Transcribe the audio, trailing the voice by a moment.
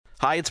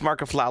Hi, it's Mark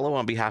Aflalo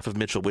on behalf of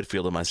Mitchell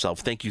Whitfield and myself.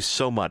 Thank you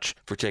so much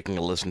for taking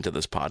a listen to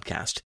this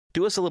podcast.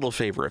 Do us a little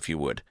favor if you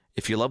would.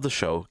 If you love the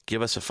show,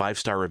 give us a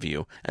 5-star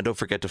review, and don't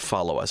forget to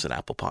follow us at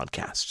Apple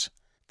Podcasts.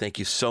 Thank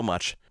you so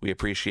much. We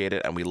appreciate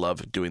it, and we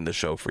love doing the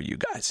show for you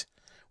guys.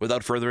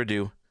 Without further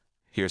ado,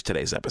 here's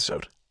today's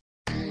episode.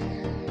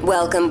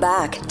 Welcome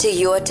back to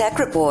Your Tech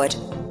Report.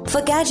 For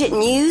gadget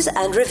news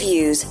and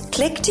reviews,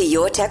 click to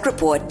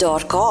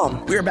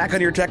yourtechreport.com. We are back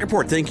on Your Tech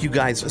Report. Thank you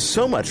guys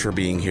so much for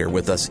being here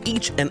with us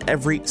each and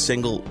every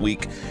single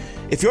week.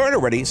 If you aren't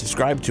already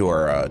subscribed to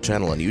our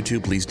channel on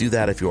YouTube, please do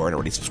that. If you aren't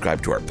already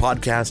subscribed to our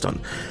podcast on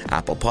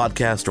Apple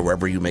Podcast or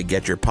wherever you may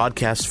get your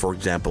podcasts, for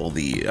example,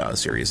 the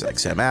Sirius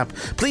XM app,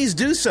 please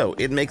do so.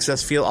 It makes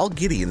us feel all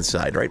giddy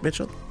inside, right,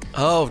 Mitchell?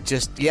 Oh,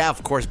 yeah,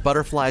 of course,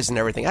 butterflies and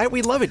everything.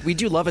 We love it. We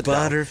do love it, though.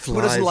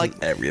 Butterflies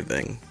and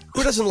everything.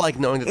 Who doesn't like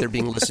knowing that they're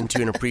being listened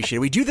to and appreciated?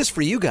 We do this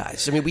for you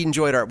guys. I mean, we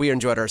enjoyed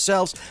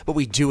ourselves, but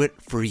we do it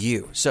for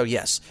you. So,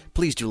 yes,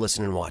 please do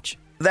listen and watch.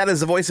 That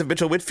is the voice of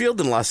Mitchell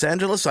Whitfield in Los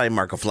Angeles. I'm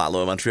Mark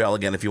Aflalo in Montreal.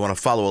 Again, if you want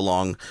to follow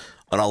along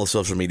on all the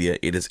social media,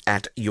 it is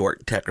at Your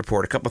Tech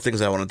Report. A couple of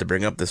things I wanted to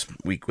bring up this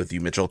week with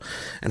you, Mitchell,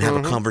 and have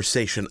a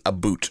conversation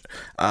about.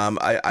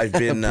 I've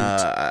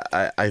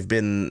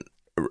been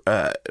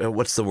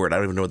what's the word? I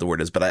don't even know what the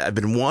word is, but I've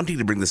been wanting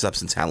to bring this up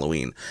since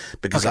Halloween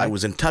because I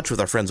was in touch with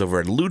our friends over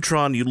at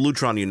Lutron.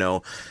 Lutron,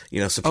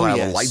 supply all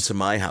the lights in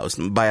my house.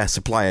 And by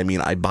supply, I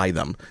mean I buy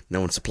them. No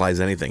one supplies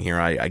anything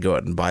here. I go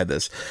out and buy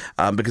this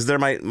because they're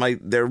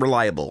they're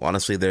reliable.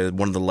 Honestly, they're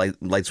one of the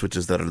light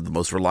switches that are the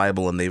most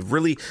reliable, and they've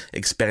really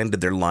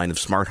expanded their line of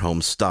smart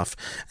home stuff.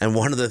 And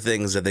one of the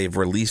things that they've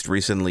released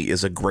recently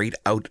is a great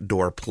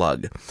outdoor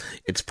plug.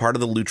 It's part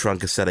of the Lutron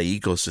Caseta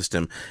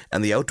ecosystem,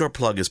 and the outdoor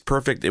plug is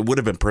perfect. It would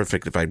have been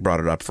perfect if I brought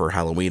it up for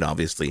Halloween,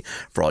 obviously,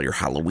 for all your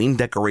Halloween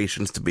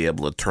decorations, to be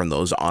able to turn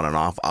those on and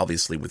off,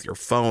 obviously, with your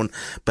phone.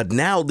 But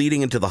now,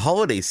 leading into the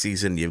holiday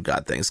season, you've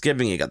got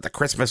Thanksgiving, you got the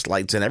Christmas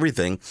lights and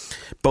everything,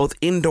 both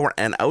indoor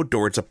and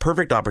outdoor. It's a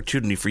perfect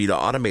opportunity for you to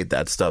automate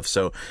that stuff.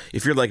 So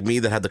if you're like me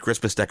that had the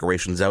Christmas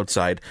decorations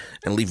outside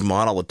and leave them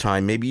on all the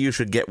time, maybe you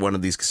should get one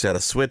of these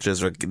Caseta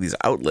switches or these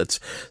outlets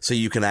so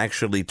you can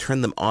actually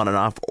turn them on and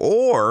off.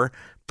 Or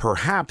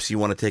perhaps you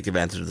want to take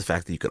advantage of the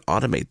fact that you can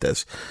automate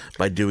this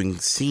by doing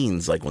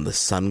scenes like when the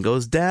sun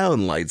goes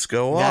down, lights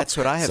go off. That's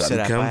what I have set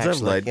up,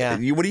 actually. Yeah.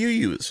 What do you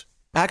use?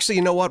 Actually,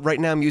 you know what? Right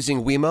now I'm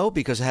using Wemo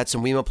because I had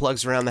some Wemo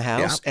plugs around the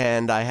house,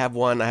 and I have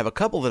a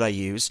couple that I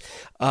use.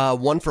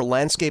 One for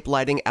landscape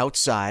lighting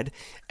outside,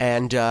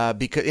 and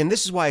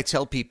this is why I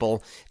tell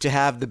people to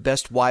have the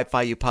best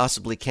Wi-Fi you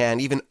possibly can,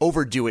 even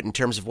overdo it in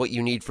terms of what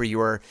you need for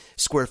your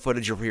square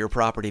footage or for your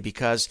property,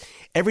 because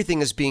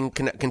everything is being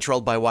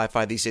controlled by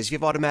Wi-Fi these days. If you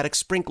have automatic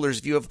sprinklers,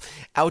 if you have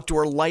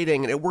outdoor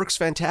lighting, and it works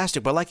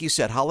fantastic. But like you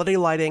said, holiday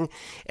lighting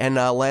and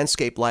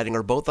landscape lighting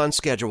are both on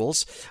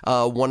schedules.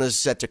 One is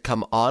set to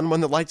come on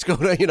when the lights go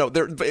down.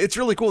 It's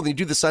really cool. When you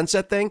do the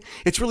sunset thing,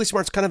 it's really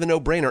smart. It's kind of a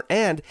no-brainer,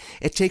 and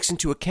it takes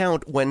into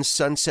account when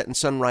sunset and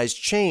sunrise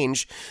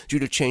change due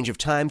to change of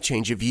time,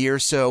 change of year.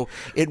 So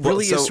it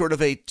really is sort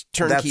of a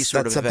turnkey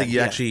sort of event. That's something you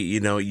actually,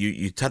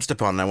 you touched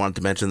upon, and I wanted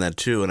to mention that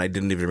too, and I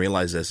didn't even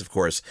realize this, of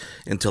course,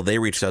 until they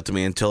reached out to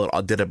me, until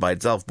it did it by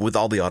itself. With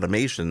all the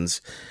automations,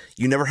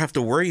 you never have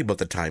to worry about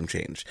the time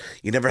change.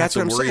 You never have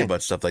to worry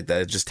about stuff like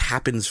that. It just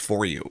happens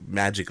for you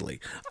magically.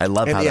 I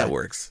love how that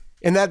works.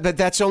 But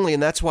that's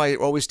why I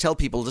always tell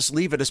people, just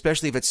leave it,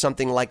 especially if it's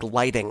something like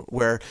lighting,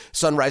 where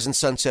sunrise and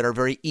sunset are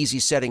very easy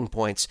setting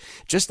points.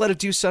 Just let it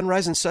do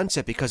sunrise and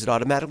sunset because it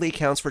automatically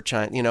accounts for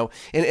time,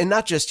 and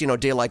not just,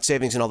 daylight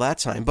savings and all that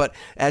time, but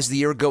as the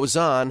year goes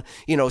on,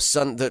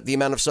 the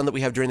amount of sun that we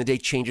have during the day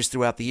changes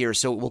throughout the year.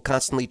 So it will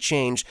constantly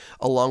change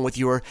along with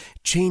your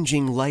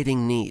changing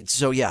lighting needs.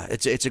 So yeah,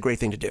 it's a great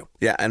thing to do.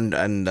 Yeah. And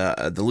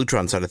the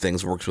Lutron side of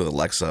things works with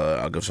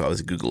Alexa,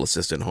 obviously Google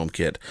Assistant,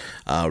 HomeKit,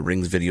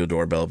 Ring's video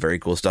doorbell, very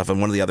cool stuff. And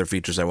one of the other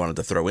features I wanted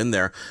to throw in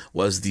there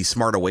was the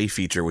Smart Away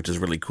feature, which is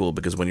really cool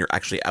because when you're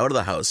actually out of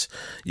the house,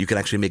 you can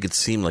actually make it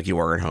seem like you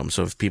are at home.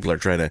 So if people are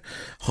trying to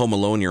home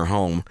alone your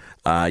home,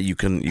 you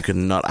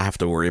can not have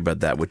to worry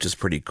about that, which is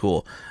pretty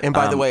cool. And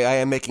by the way, I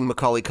am making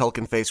Macaulay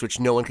Culkin face, which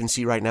no one can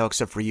see right now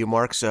except for you,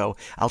 Mark. So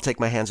I'll take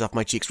my hands off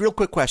my cheeks. Real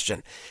quick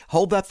question.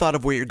 Hold that thought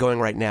of where you're going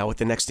right now with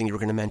the next thing you were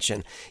going to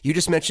mention. You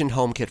just mentioned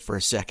HomeKit for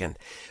a second.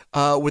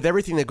 With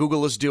everything that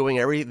Google is doing,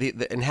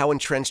 and how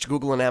entrenched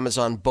Google and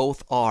Amazon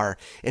both are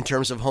in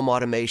terms of home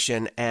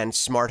automation and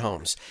smart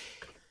homes,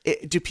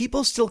 do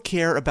people still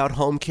care about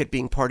HomeKit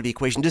being part of the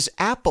equation? Does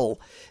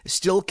Apple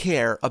still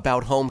care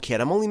about HomeKit?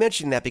 I'm only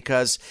mentioning that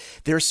because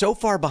they're so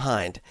far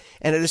behind.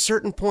 And at a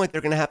certain point,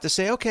 they're going to have to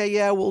say, okay,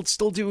 yeah, we'll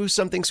still do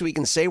something so we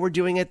can say we're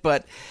doing it.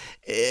 But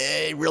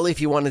really, if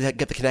you want to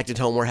get the connected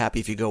home, we're happy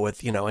if you go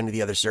with, any of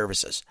the other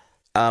services.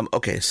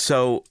 Okay,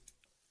 so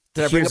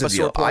here's the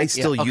deal. I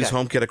still use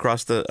HomeKit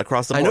across the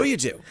board. I know you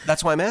do.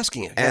 That's why I'm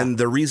asking you. And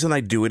the reason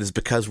I do it is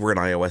because we're an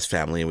iOS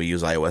family and we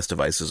use iOS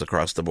devices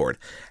across the board.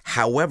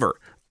 However,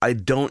 I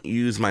don't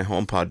use my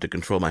HomePod to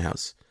control my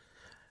house.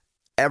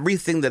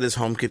 Everything that is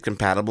HomeKit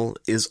compatible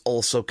is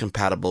also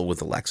compatible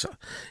with Alexa.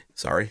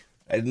 Sorry.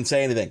 I didn't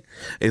say anything.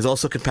 It's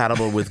also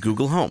compatible with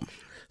Google Home.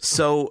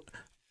 So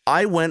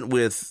I went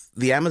with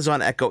the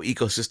Amazon Echo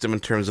ecosystem in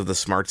terms of the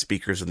smart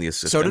speakers and the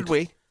assistant. So did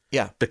we.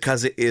 Yeah.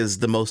 Because it is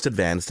the most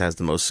advanced, has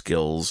the most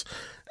skills,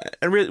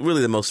 and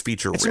really the most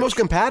feature-rich. It's the most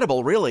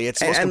compatible, really. It's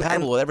the most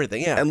compatible with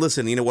everything, yeah. And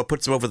listen, what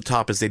puts them over the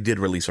top is they did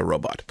release a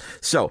robot.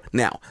 So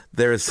now,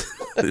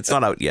 it's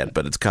not out yet,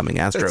 but it's coming.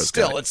 Astro's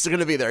coming. It's going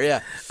to be there,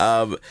 yeah.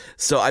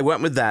 So I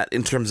went with that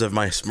in terms of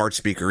my smart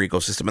speaker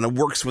ecosystem, and it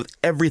works with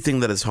everything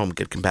that is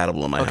HomeKit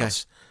compatible in my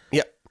house.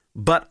 Yep.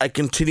 But I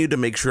continue to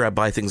make sure I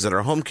buy things that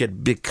are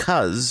HomeKit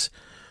because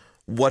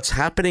what's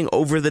happening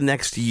over the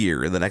next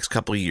year, in the next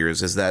couple of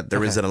years, is that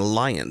there is an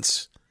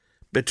alliance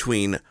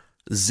between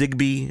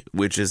Zigbee,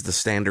 which is the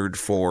standard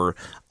for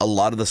a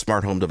lot of the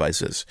smart home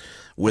devices,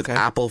 with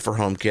Apple for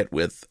HomeKit,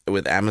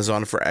 with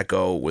Amazon for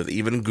Echo, with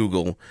even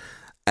Google,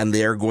 and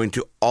they are going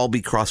to all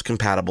be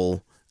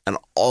cross-compatible and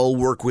all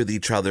work with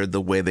each other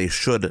the way they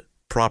should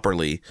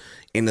properly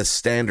in a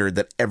standard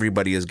that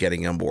everybody is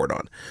getting on board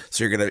on.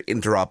 So you're going to have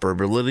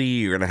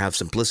interoperability, you're going to have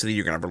simplicity,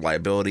 you're going to have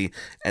reliability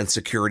and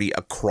security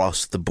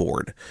across the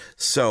board.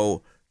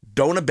 So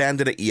don't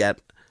abandon it yet.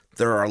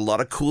 There are a lot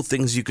of cool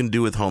things you can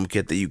do with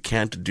HomeKit that you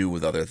can't do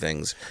with other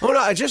things. Oh, no,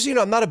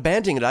 I'm not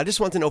abandoning it. I just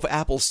want to know if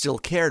Apple still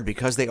cared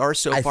because they are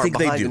so far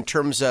behind in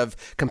terms of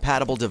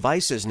compatible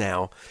devices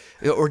now,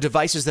 or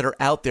devices that are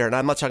out there. And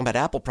I'm not talking about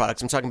Apple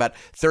products. I'm talking about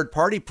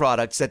third-party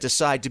products that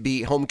decide to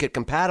be HomeKit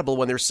compatible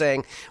when they're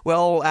saying,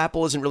 well,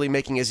 Apple isn't really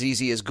making it as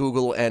easy as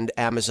Google and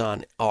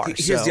Amazon are.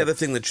 Here's the other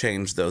thing that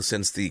changed, though,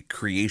 since the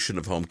creation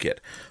of HomeKit.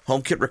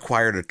 HomeKit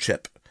required a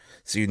chip.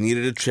 So you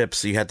needed a chip,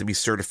 so you had to be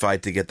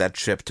certified to get that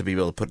chip to be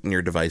able to put in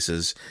your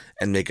devices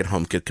and make it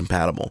HomeKit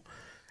compatible.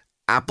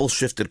 Apple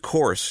shifted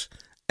course,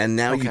 and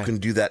now you can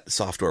do that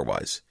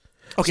software-wise.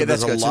 Okay, so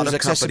that's good. So there's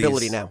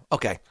accessibility now.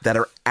 Okay. That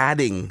are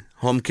adding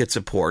HomeKit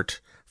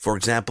support. For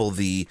example,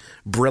 the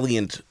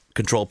Brilliant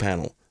control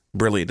panel.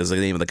 Brilliant is the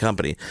name of the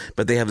company,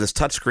 but they have this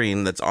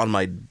touchscreen that's on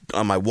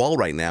my wall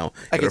right now.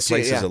 It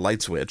replaces a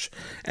light switch,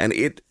 and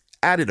it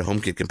added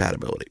HomeKit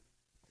compatibility.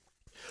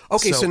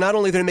 Okay, so not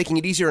only are they making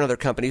it easier on other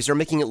companies, they're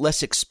making it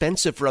less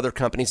expensive for other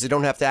companies. They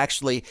don't have to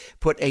actually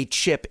put a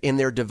chip in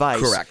their device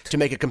to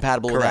make it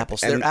compatible with Apple.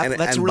 So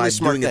that's a really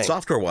smart thing. By doing it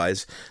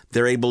software-wise,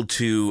 they're able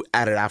to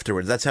add it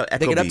afterwards. That's how Ecobee...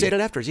 They can update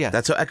it afterwards, yeah.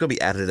 That's how Ecobee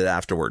added it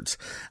afterwards.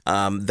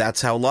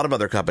 That's how a lot of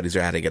other companies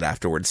are adding it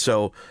afterwards.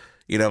 So,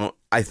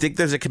 I think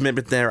there's a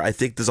commitment there. I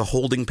think there's a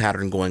holding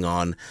pattern going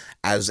on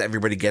as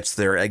everybody gets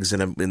their eggs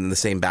in the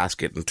same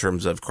basket in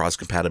terms of cross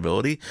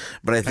compatibility.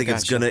 But I think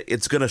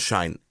it's gonna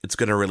shine. It's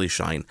gonna really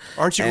shine.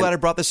 Aren't you glad I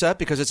brought this up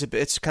because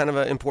it's kind of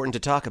important to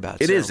talk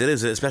about? It is,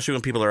 especially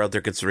when people are out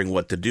there considering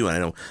what to do. And I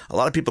know a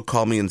lot of people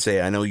call me and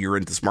say, "I know you're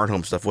into smart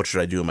home stuff. What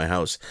should I do in my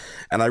house?"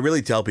 And I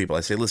really tell people,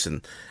 I say,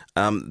 "Listen."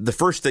 The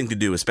first thing to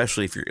do,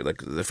 especially if you're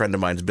like a friend of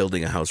mine's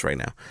building a house right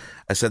now,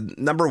 I said,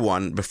 number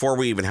one, before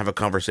we even have a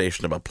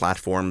conversation about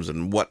platforms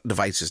and what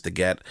devices to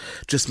get,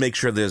 just make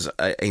sure there's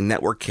a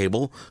network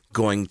cable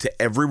going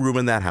to every room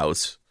in that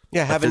house.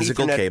 Yeah, have a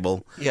physical Ethernet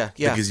cable. Yeah.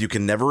 Because you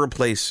can never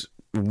replace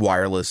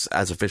wireless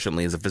as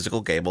efficiently as a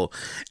physical cable.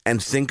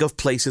 And think of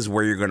places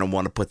where you're going to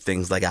want to put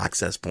things like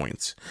access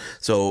points.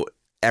 So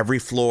every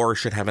floor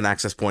should have an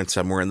access point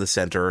somewhere in the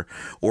center,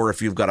 or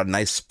if you've got a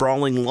nice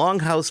sprawling long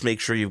house, make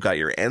sure you've got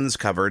your ends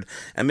covered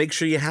and make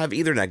sure you have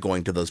Ethernet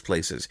going to those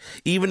places,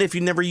 even if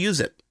you never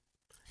use it.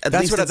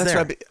 That's what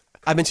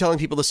I've been telling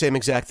people the same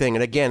exact thing.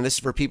 And again, this is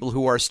for people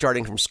who are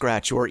starting from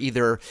scratch or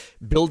either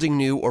building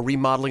new or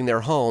remodeling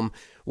their home.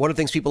 One of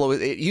the things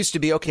it used to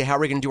be, okay, how are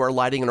we going to do our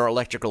lighting and our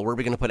electrical? Where are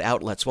we going to put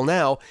outlets? Well,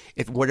 now,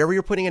 if whatever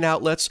you're putting in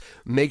outlets,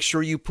 make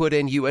sure you put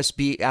in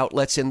USB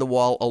outlets in the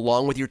wall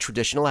along with your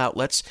traditional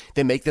outlets.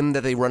 They make them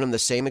that they run on the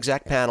same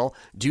exact panel.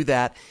 Do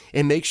that.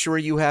 And make sure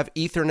you have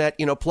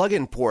Ethernet,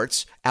 plug-in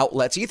ports,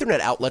 outlets, Ethernet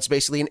outlets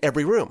basically in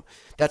every room.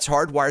 That's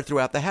hardwired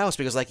throughout the house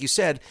because, like you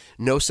said,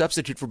 no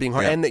substitute for being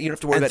hard. Yeah. And you don't have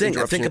to worry about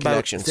interruption and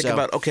connection. Think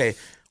about, okay,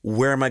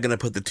 where am I going to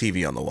put the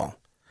TV on the wall?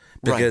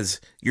 Because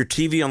your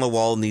TV on the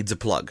wall needs a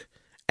plug.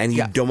 And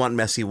you don't want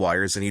messy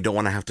wires, and you don't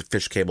want to have to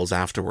fish cables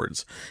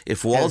afterwards.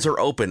 If walls are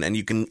open and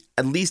you can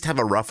at least have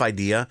a rough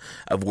idea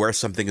of where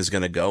something is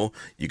going to go,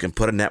 you can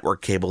put a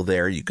network cable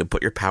there. You can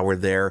put your power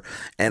there.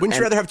 Wouldn't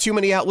you rather have too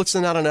many outlets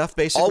than not enough,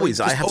 basically? Always.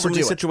 I have so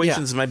many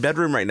situations in my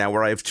bedroom right now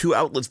where I have 2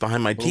 outlets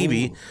behind my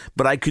TV,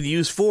 but I could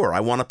use 4.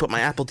 I want to put my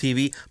Apple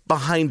TV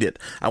behind it.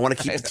 I want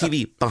to keep the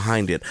TV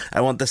behind it.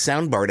 I want the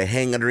sound bar to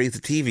hang underneath the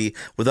TV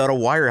without a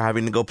wire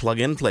having to go plug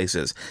in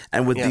places.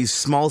 And with these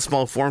small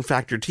form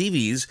factor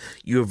TVs,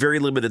 you have very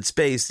limited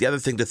space. The other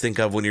thing to think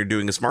of when you're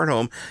doing a smart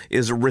home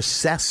is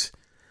recess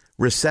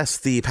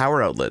the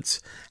power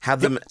outlets.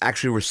 Have them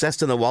actually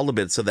recessed in the wall a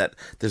bit so that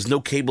there's no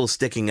cable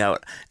sticking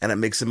out, and it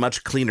makes it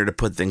much cleaner to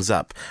put things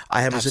up.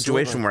 I have a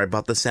situation where I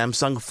bought the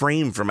Samsung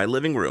frame for my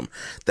living room.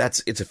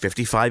 It's a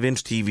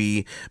 55-inch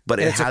TV,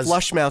 but it has a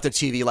flush-mounted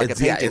TV like a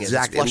painting. Yeah,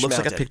 exactly. It looks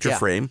like a picture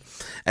frame,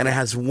 and it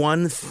has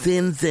one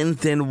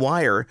thin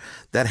wire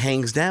that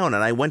hangs down.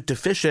 And I went to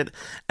fish it,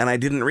 and I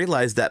didn't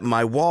realize that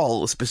my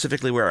wall,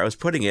 specifically where I was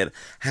putting it,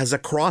 has a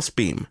cross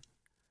beam.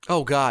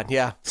 Oh, God,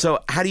 yeah. So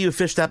how do you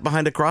fish that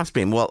behind a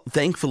crossbeam? Well,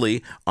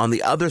 thankfully, on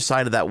the other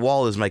side of that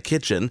wall is my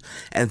kitchen,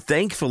 and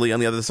thankfully, on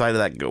the other side of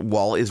that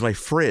wall is my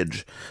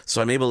fridge.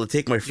 So I'm able to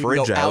take my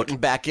fridge out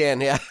and back in,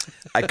 yeah.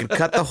 I can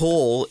cut the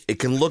hole. It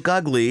can look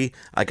ugly.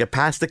 I can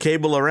pass the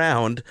cable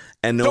around,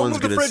 and no one's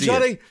going to see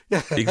it.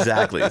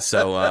 Exactly.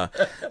 So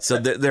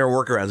there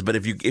are workarounds. But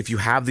if you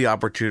have the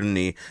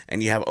opportunity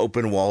and you have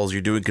open walls,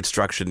 you're doing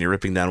construction, you're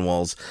ripping down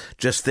walls,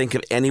 just think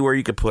of anywhere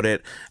you could put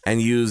it and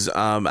use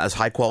as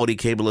high quality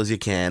cable as you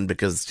can,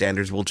 because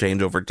standards will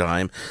change over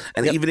time.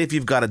 And even if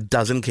you've got a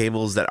dozen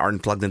cables that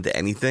aren't plugged into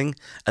anything,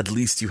 at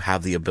least you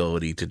have the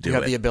ability to do it. You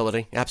have the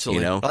ability,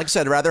 absolutely. You know? Like I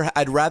said,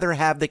 I'd rather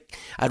have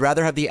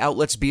the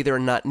outlets be there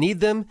and not need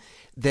them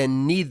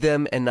than need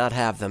them and not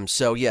have them.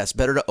 So yes,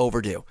 better to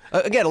overdo.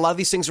 Again, a lot of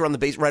these things are on the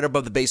base, right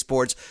above the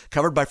baseboards,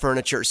 covered by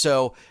furniture.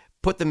 So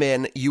put them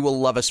in. You will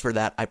love us for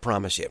that. I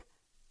promise you.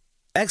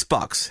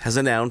 Xbox has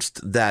announced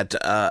that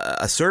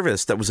a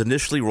service that was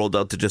initially rolled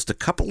out to just a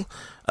couple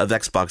of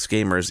Xbox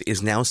gamers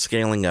is now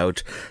scaling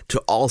out to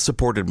all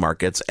supported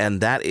markets,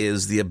 and that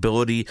is the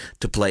ability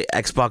to play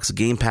Xbox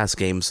Game Pass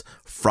games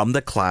from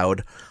the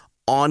cloud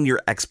on your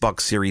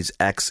Xbox Series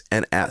X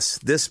and S.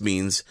 This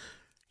means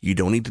you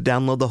don't need to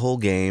download the whole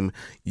game.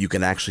 You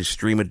can actually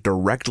stream it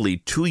directly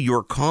to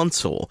your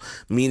console,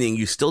 meaning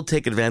you still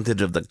take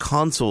advantage of the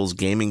console's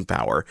gaming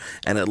power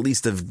and at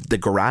least of the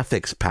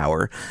graphics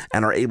power,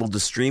 and are able to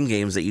stream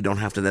games that you don't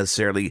have to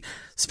necessarily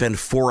spend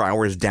 4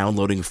 hours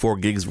downloading 4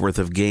 gigs worth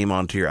of game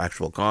onto your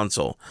actual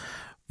console.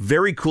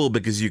 Very cool,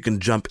 because you can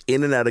jump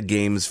in and out of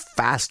games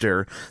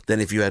faster than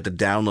if you had to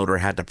download or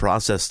had to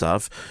process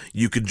stuff.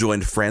 You could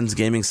join friends'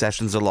 gaming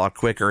sessions a lot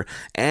quicker,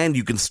 and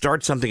you can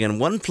start something in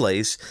one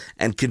place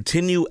and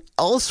continue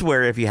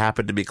elsewhere if you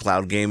happen to be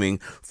cloud gaming,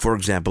 for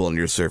example, on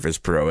your Surface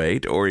Pro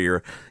 8 or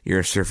your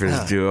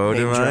Surface Duo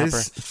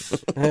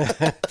device.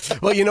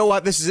 Well, you know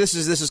what? This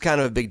is kind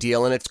of a big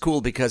deal, and it's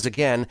cool because,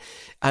 again,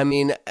 I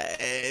mean,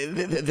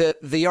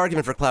 the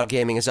argument for cloud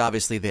gaming is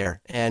obviously there,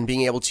 and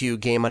being able to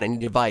game on any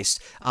device,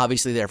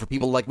 obviously there. For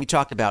people like we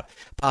talked about,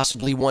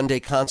 possibly one day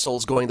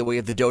consoles going the way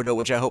of the Dodo,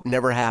 which I hope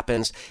never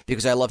happens,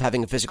 because I love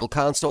having a physical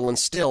console. And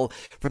still,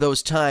 for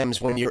those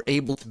times when you're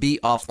able to be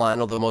offline,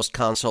 although most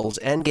consoles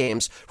and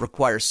games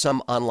require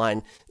some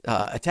online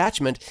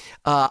attachment,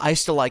 I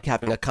still like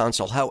having a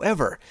console.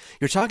 However,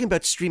 you're talking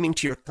about streaming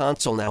to your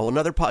console now.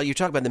 You're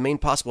talking about the main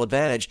possible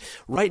advantage.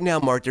 Right now,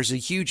 Mark, there's a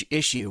huge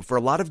issue for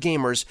a lot of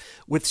gamers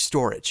with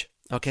storage.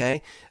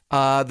 Okay?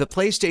 The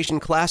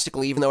PlayStation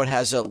classically, even though it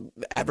has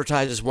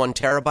advertises 1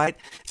 terabyte,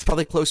 it's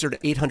probably closer to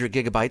 800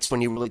 gigabytes when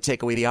you really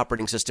take away the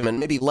operating system, and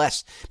maybe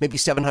less, maybe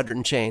 700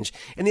 and change.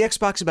 And the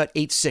Xbox about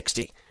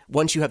 860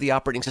 once you have the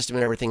operating system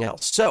and everything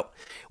else. So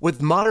with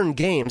modern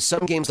games,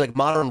 some games like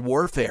Modern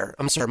Warfare,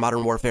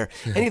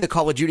 any of the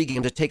Call of Duty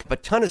games that take up a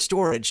ton of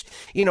storage,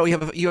 you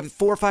have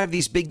 4 or 5 of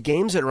these big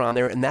games that are on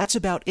there, and that's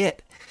about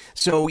it.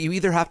 So you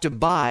either have to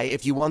buy,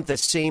 if you want the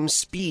same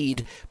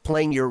speed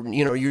playing your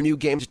new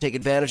game to take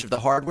advantage of the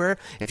hardware.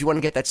 If you want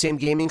to get that same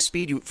gaming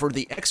speed for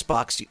the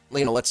Xbox,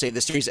 let's say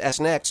the Series S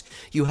and X,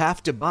 you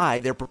have to buy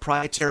their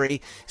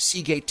proprietary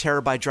Seagate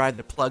terabyte drive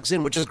that plugs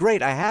in, which is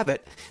great. I have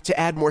it to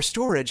add more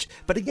storage.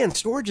 But again,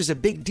 storage is a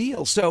big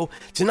deal. So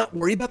to not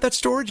worry about that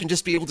storage and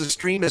just be able to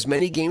stream as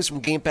many games from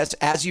Game Pass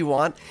as you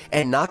want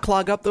and not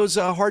clog up those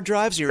hard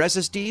drives, your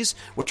SSDs,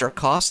 which are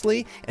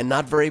costly and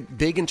not very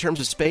big in terms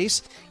of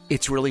space,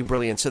 it's really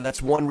brilliant. So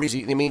that's one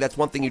reason. I mean, that's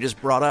one thing you just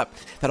brought up.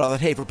 That I thought,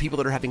 hey, for people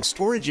that are having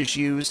storage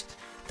issues,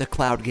 the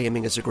cloud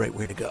gaming is a great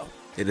way to go.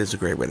 It is a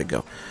great way to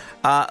go.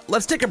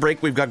 Let's take a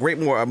break. We've got way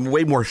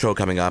more show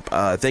coming up.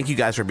 Thank you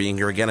guys for being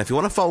here again. If you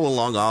want to follow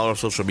along on all our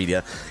social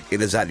media,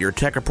 it is at Your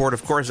Tech Report.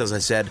 Of course, as I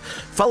said,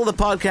 follow the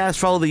podcast,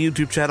 follow the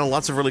YouTube channel.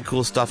 Lots of really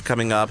cool stuff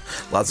coming up.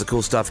 Lots of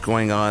cool stuff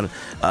going on.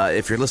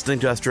 If you're listening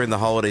to us during the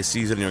holiday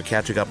season and you're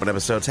catching up on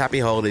episodes, happy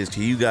holidays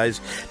to you guys,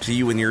 to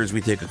you and yours.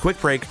 We take a quick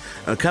break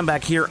and come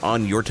back here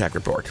on Your Tech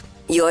Report.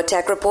 Your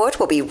Tech Report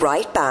will be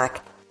right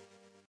back.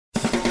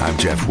 I'm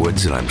Jeff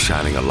Woods, and I'm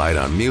shining a light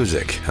on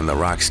music and the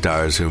rock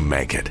stars who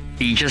make it.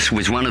 He just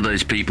was one of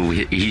those people,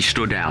 he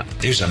stood out.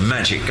 He was a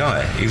magic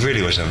guy. He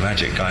really was a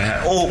magic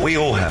guy. We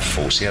all have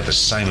faults. He had the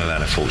same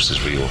amount of faults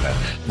as we all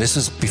have. This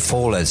was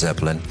before Led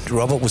Zeppelin.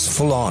 Robert was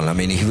full on. I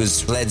mean, he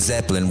was Led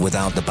Zeppelin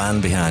without the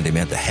band behind him. He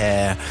had the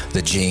hair,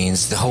 the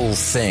jeans, the whole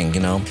thing,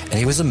 and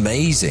he was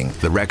amazing.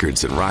 The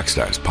Records and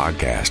Rockstars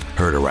podcast,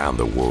 heard around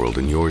the world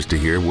and yours to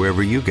hear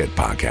wherever you get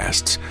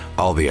podcasts.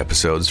 All the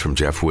episodes from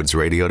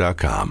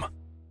JeffWoodsRadio.com.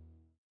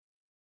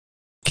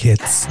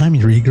 Kits, I'm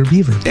your eager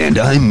beaver. And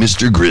I'm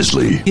Mr.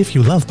 Grizzly. If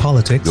you love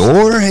politics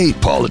or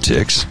hate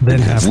politics, then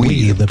have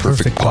we the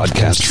perfect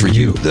podcast for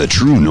you. The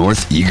True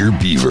North Eager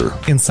Beaver.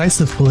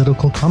 Incisive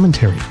political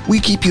commentary. We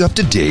keep you up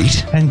to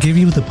date and give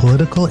you the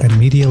political and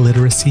media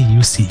literacy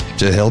you seek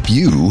to help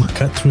you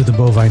cut through the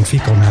bovine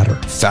fecal matter.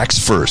 Facts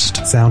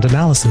first. Sound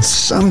analysis.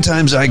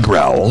 Sometimes I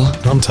growl.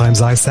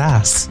 Sometimes I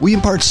sass. We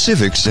impart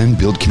civics and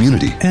build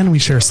community. And we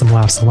share some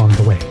laughs along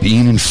the way.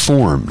 Being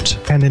informed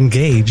and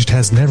engaged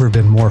has never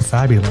been more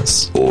fabulous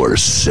fabulous. Or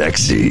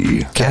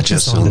sexy. Catch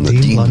us on the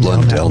Dean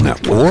Blundell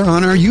Network. Or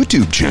on our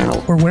YouTube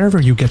channel. Or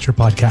wherever you get your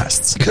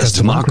podcasts. Because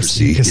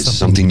democracy is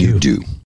something you do.